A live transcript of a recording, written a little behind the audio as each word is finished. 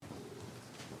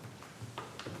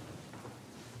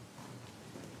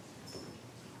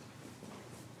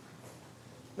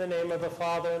In the name of the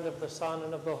Father, and of the Son,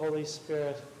 and of the Holy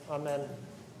Spirit. Amen.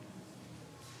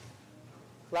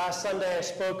 Last Sunday I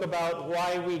spoke about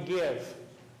why we give.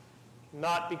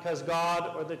 Not because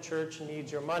God or the church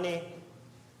needs your money.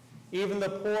 Even the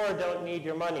poor don't need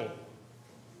your money.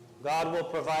 God will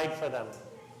provide for them.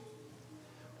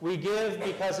 We give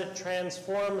because it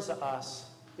transforms us,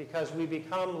 because we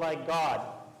become like God.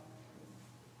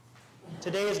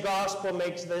 Today's gospel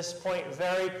makes this point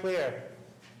very clear.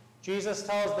 Jesus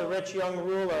tells the rich young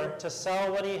ruler to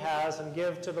sell what he has and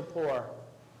give to the poor.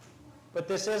 But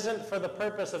this isn't for the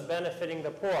purpose of benefiting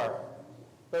the poor,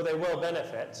 though they will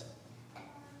benefit.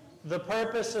 The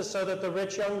purpose is so that the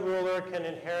rich young ruler can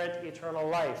inherit eternal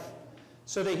life,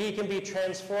 so that he can be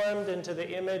transformed into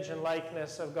the image and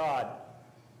likeness of God.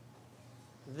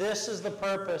 This is the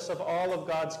purpose of all of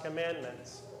God's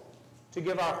commandments, to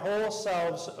give our whole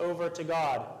selves over to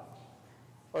God.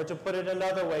 Or to put it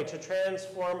another way, to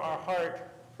transform our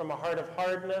heart from a heart of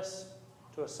hardness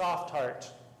to a soft heart.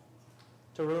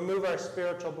 To remove our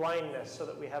spiritual blindness so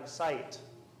that we have sight.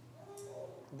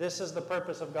 This is the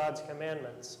purpose of God's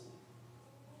commandments.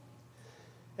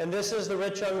 And this is the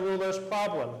rich young ruler's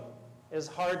problem, is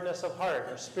hardness of heart,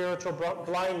 or spiritual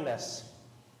blindness.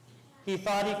 He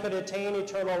thought he could attain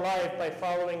eternal life by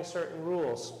following certain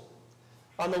rules.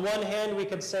 On the one hand, we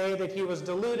could say that he was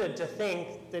deluded to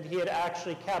think that he had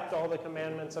actually kept all the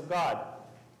commandments of God.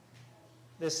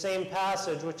 This same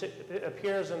passage, which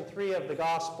appears in 3 of the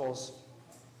Gospels,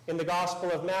 in the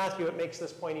Gospel of Matthew, it makes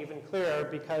this point even clearer,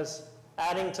 because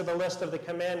adding to the list of the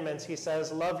commandments, he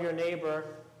says, love your neighbor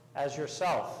as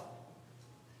yourself.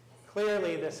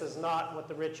 Clearly, this is not what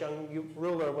the rich young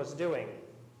ruler was doing.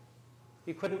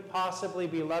 He couldn't possibly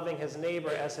be loving his neighbor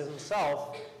as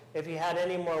himself if he had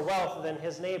any more wealth than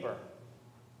his neighbor.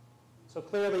 So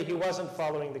clearly he wasn't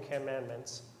following the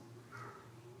commandments.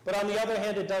 But on the other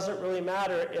hand, it doesn't really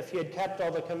matter if he had kept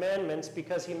all the commandments,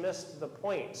 because he missed the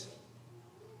point.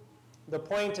 The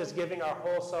point is giving our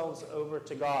whole selves over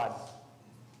to God.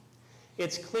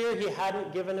 It's clear he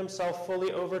hadn't given himself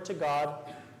fully over to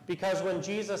God, because when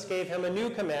Jesus gave him a new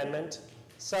commandment,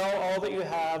 sell all that you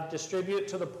have, distribute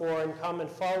to the poor, and come and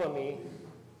follow me,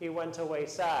 he went away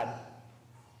sad.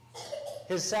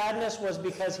 His sadness was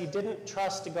because he didn't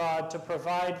trust God to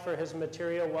provide for his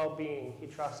material well-being. He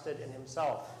trusted in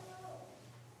himself.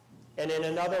 And in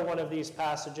another one of these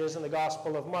passages in the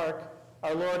Gospel of Mark,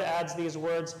 our Lord adds these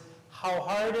words, how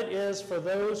hard it is for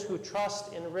those who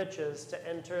trust in riches to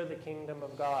enter the kingdom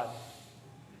of God.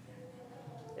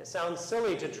 It sounds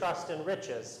silly to trust in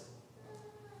riches,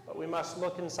 but we must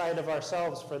look inside of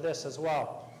ourselves for this as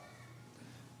well.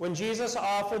 When Jesus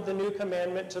offered the new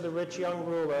commandment to the rich young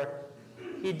ruler,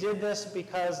 he did this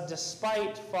because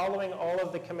despite following all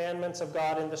of the commandments of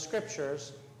God in the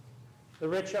scriptures, the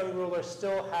rich young ruler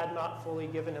still had not fully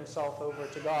given himself over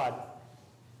to God.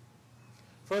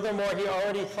 Furthermore, he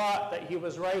already thought that he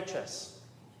was righteous.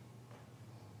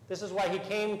 This is why he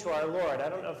came to our Lord. I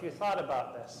don't know if you thought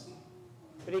about this,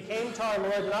 but he came to our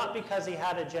Lord not because he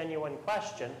had a genuine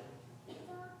question.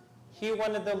 He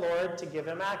wanted the Lord to give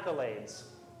him accolades.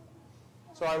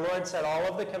 So our Lord said all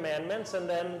of the commandments, and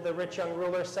then the rich young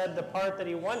ruler said the part that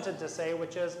he wanted to say,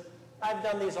 which is, I've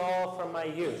done these all from my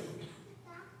youth.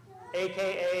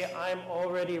 AKA, I'm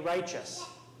already righteous.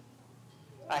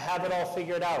 I have it all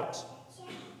figured out.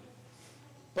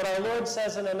 But our Lord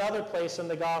says in another place in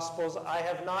the Gospels, I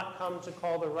have not come to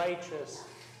call the righteous,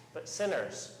 but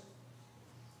sinners.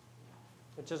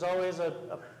 Which is always a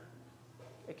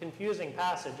confusing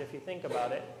passage if you think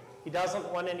about it. He doesn't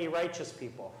want any righteous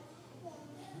people.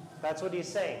 That's what he's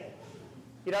saying.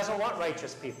 He doesn't want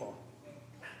righteous people.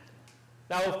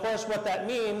 Now, of course, what that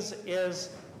means is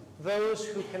those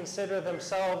who consider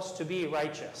themselves to be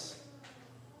righteous.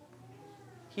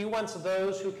 He wants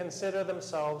those who consider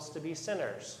themselves to be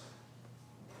sinners.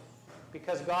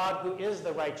 Because God, who is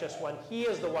the righteous one, he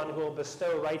is the one who will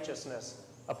bestow righteousness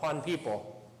upon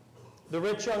people. The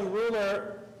rich young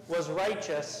ruler was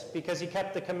righteous because he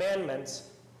kept the commandments.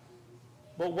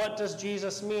 But what does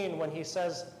Jesus mean when he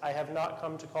says, I have not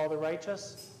come to call the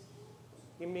righteous?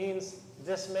 He means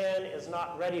this man is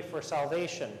not ready for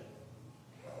salvation.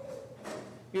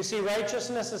 You see,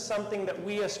 righteousness is something that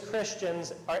we as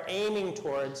Christians are aiming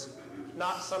towards,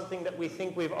 not something that we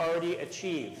think we've already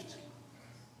achieved.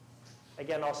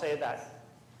 Again, I'll say that.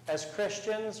 As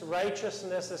Christians,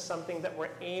 righteousness is something that we're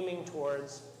aiming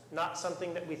towards, not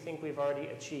something that we think we've already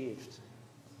achieved.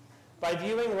 By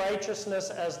viewing righteousness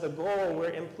as the goal,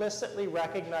 we're implicitly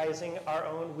recognizing our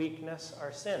own weakness,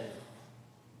 our sin.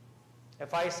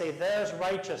 If I say, there's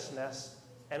righteousness,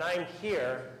 and I'm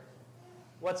here,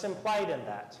 what's implied in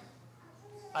that?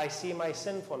 I see my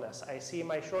sinfulness. I see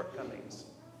my shortcomings.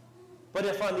 But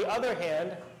if, on the other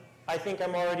hand, I think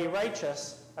I'm already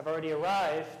righteous, I've already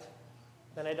arrived,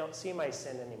 then I don't see my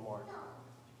sin anymore.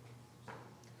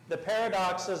 The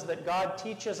paradox is that God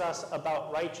teaches us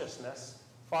about righteousness,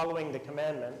 following the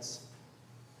commandments,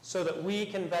 so that we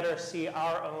can better see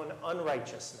our own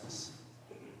unrighteousness.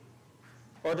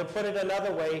 Or to put it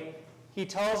another way, he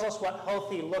tells us what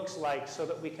healthy looks like so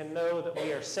that we can know that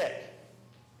we are sick.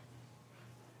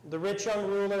 The rich young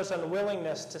ruler's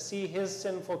unwillingness to see his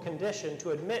sinful condition, to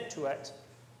admit to it,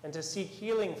 and to seek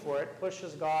healing for it,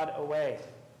 pushes God away.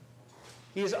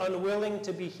 He is unwilling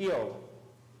to be healed,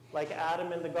 like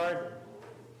Adam in the garden.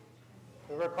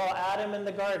 We recall Adam in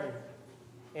the garden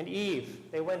and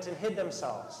Eve. They went and hid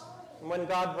themselves. And when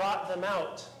God brought them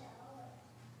out,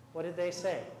 what did they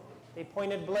say? They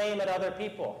pointed blame at other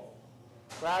people.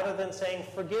 Rather than saying,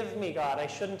 "Forgive me, God, I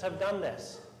shouldn't have done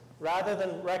this." Rather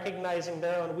than recognizing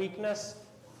their own weakness,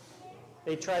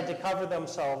 they tried to cover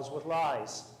themselves with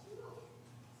lies.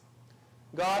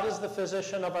 God is the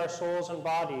physician of our souls and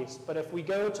bodies, but if we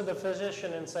go to the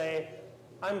physician and say,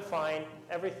 "I'm fine,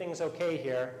 everything's okay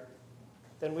here,"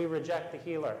 then we reject the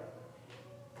healer.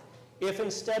 If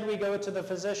instead we go to the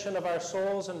physician of our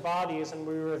souls and bodies and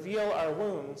we reveal our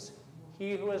wounds,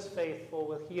 he who is faithful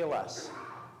will heal us.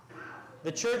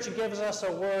 The church gives us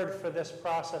a word for this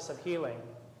process of healing.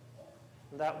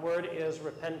 And that word is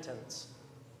repentance.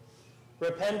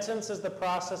 Repentance is the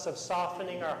process of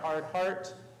softening our hard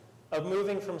heart, of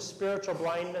moving from spiritual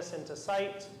blindness into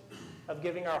sight, of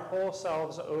giving our whole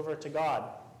selves over to God.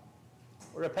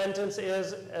 Repentance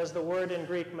is, as the word in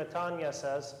Greek metania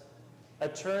says, a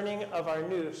turning of our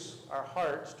nous, our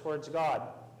heart, towards God.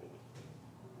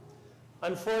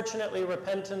 Unfortunately,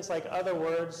 repentance, like other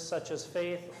words such as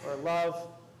faith or love,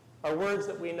 are words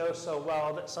that we know so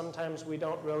well that sometimes we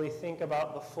don't really think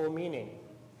about the full meaning.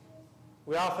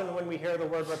 We often, when we hear the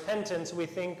word repentance, we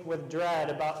think with dread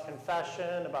about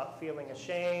confession, about feeling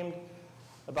ashamed,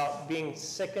 about being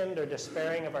sickened or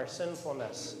despairing of our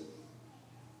sinfulness.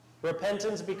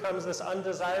 Repentance becomes this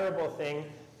undesirable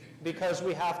thing because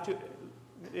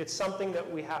it's something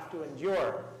that we have to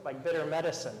endure, like bitter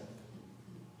medicine.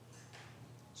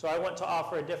 So I want to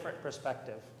offer a different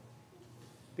perspective.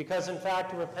 Because in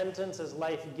fact, repentance is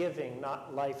life-giving,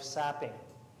 not life-sapping.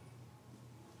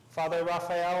 Father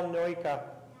Raphael Noica,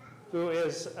 who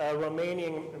is a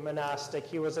Romanian monastic,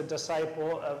 he was a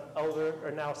disciple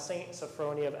of now Saint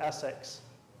Sophrony of Essex.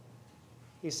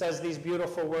 He says these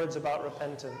beautiful words about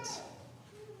repentance.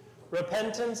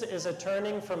 Repentance is a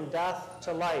turning from death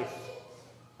to life,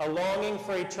 a longing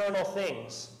for eternal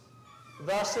things.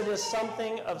 Thus it is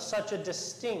something of such a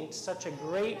distinct, such a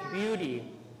great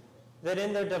beauty, that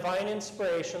in their divine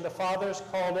inspiration, the fathers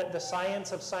called it the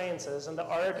science of sciences and the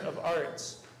art of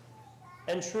arts.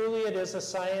 And truly it is a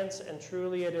science, and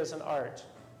truly it is an art.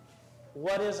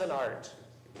 What is an art?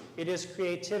 It is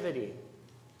creativity.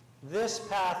 This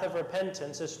path of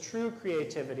repentance is true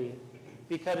creativity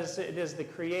because it is the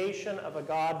creation of a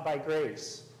God by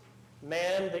grace,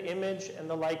 man the image and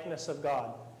the likeness of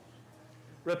God.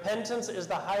 Repentance is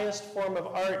the highest form of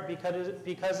art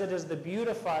because it is the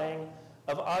beautifying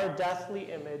of our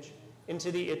deathly image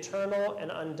into the eternal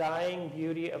and undying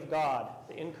beauty of God,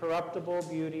 the incorruptible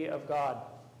beauty of God.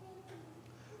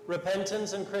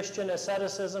 Repentance and Christian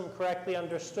asceticism, correctly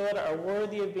understood, are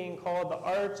worthy of being called the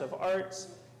art of arts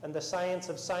and the science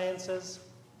of sciences.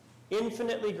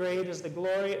 Infinitely great is the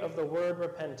glory of the word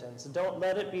repentance. Don't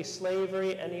let it be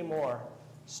slavery anymore.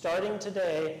 Starting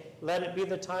today, let it be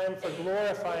the time for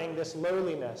glorifying this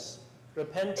lowliness.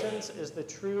 Repentance is the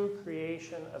true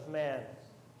creation of man.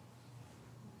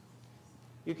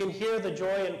 You can hear the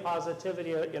joy and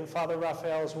positivity in Father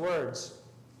Raphael's words.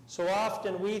 So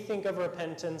often we think of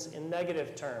repentance in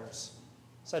negative terms,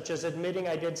 such as admitting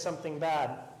I did something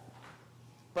bad.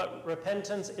 But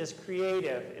repentance is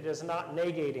creative. It is not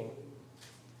negating.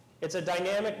 It's a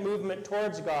dynamic movement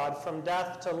towards God, from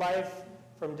death to life,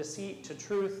 from deceit to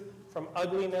truth, from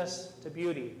ugliness to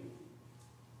beauty.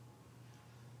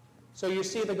 So you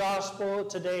see, the gospel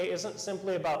today isn't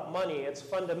simply about money. It's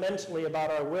fundamentally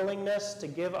about our willingness to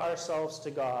give ourselves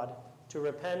to God, to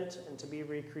repent, and to be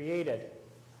recreated.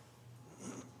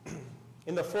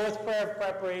 In the fourth prayer of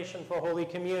preparation for Holy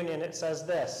Communion, it says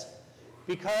this: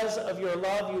 "Because of your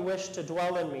love you wish to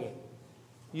dwell in me.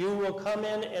 You will come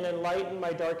in and enlighten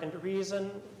my darkened reason.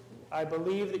 I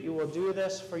believe that you will do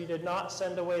this, for you did not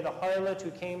send away the harlot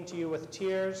who came to you with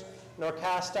tears, nor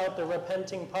cast out the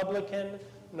repenting publican,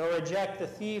 nor reject the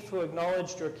thief who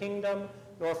acknowledged your kingdom,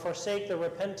 nor forsake the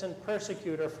repentant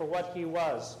persecutor for what he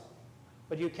was.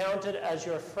 But you counted as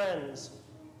your friends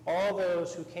all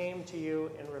those who came to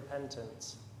you in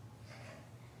repentance.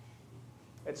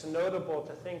 It's notable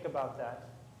to think about that.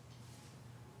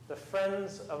 The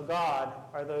friends of God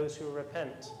are those who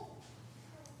repent.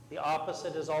 The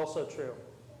opposite is also true.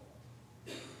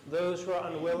 Those who are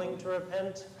unwilling to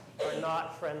repent are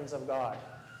not friends of God.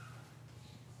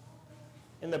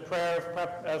 In the prayer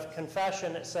of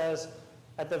confession, it says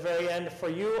at the very end, "For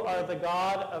you are the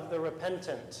God of the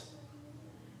repentant."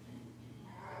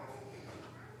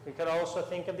 We could also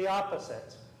think of the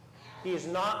opposite. He is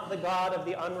not the God of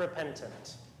the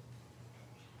unrepentant.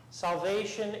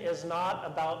 Salvation is not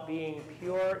about being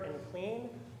pure and clean.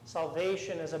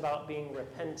 Salvation is about being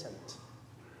repentant.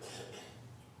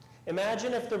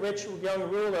 Imagine if the rich young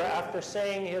ruler, after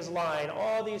saying his line,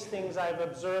 "All these things I've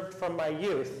observed from my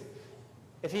youth,"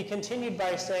 if he continued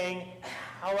by saying,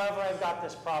 "However, I've got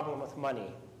this problem with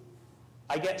money.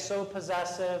 I get so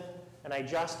possessive, and I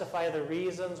justify the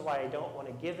reasons why I don't want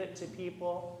to give it to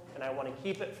people, and I want to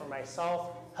keep it for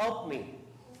myself. Help me."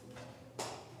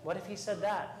 What if he said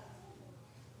that?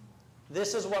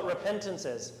 This is what repentance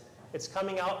is. It's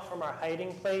coming out from our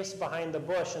hiding place behind the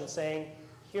bush and saying,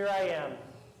 "Here I am,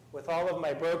 with all of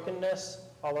my brokenness,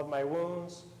 all of my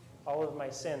wounds, all of my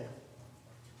sin."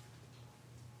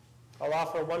 I'll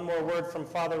offer one more word from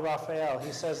Father Raphael.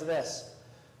 He says this: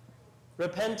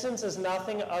 repentance is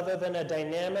nothing other than a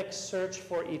dynamic search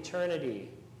for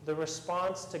eternity, the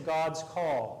response to God's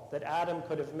call that Adam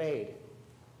could have made.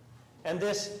 And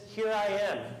this "here I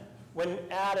am," when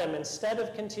Adam, instead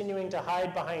of continuing to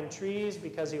hide behind trees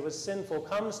because he was sinful,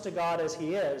 comes to God as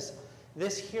he is,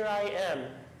 this "here I am"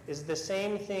 is the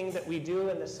same thing that we do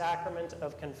in the sacrament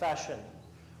of confession.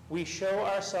 We show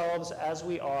ourselves as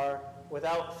we are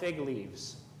without fig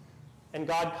leaves. And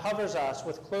God covers us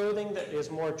with clothing that is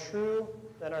more true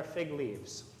than our fig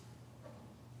leaves.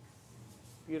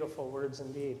 Beautiful words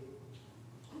indeed.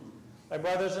 My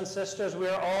brothers and sisters, we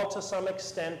are all to some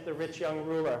extent the rich young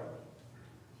ruler.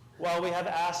 While we have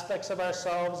aspects of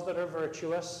ourselves that are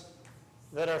virtuous,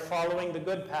 that are following the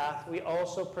good path, we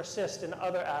also persist in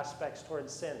other aspects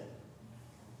towards sin.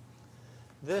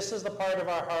 This is the part of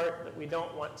our heart that we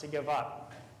don't want to give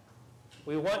up.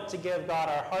 We want to give God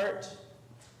our heart,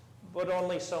 but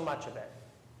only so much of it.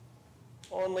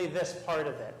 Only this part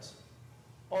of it.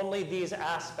 Only these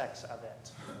aspects of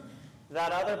it.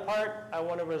 That other part I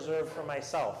want to reserve for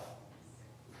myself.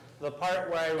 The part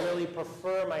where I really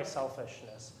prefer my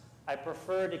selfishness. I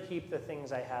prefer to keep the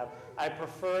things I have. I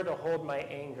prefer to hold my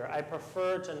anger. I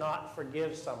prefer to not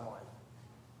forgive someone.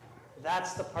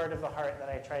 That's the part of the heart that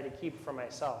I try to keep for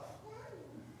myself.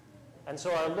 And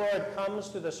so our Lord comes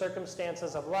through the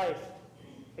circumstances of life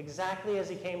exactly as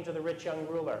he came to the rich young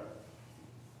ruler,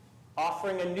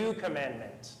 offering a new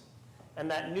commandment. And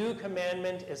that new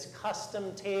commandment is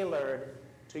custom tailored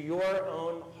to your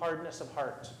own hardness of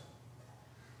heart.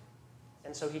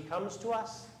 And so he comes to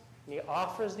us, and he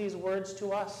offers these words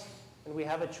to us, and we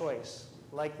have a choice,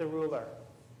 like the ruler.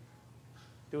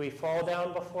 Do we fall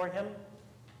down before him?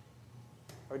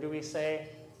 Or do we say,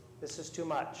 "This is too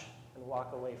much," and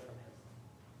walk away from him?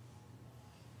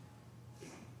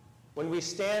 When we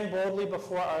stand boldly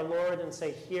before our Lord and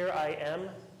say, "Here I am,"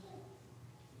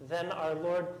 then our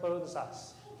Lord clothes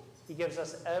us. He gives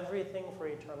us everything for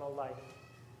eternal life.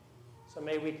 So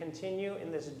may we continue in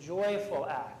this joyful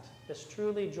act, this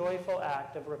truly joyful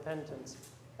act of repentance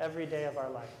every day of our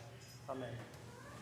life. Amen.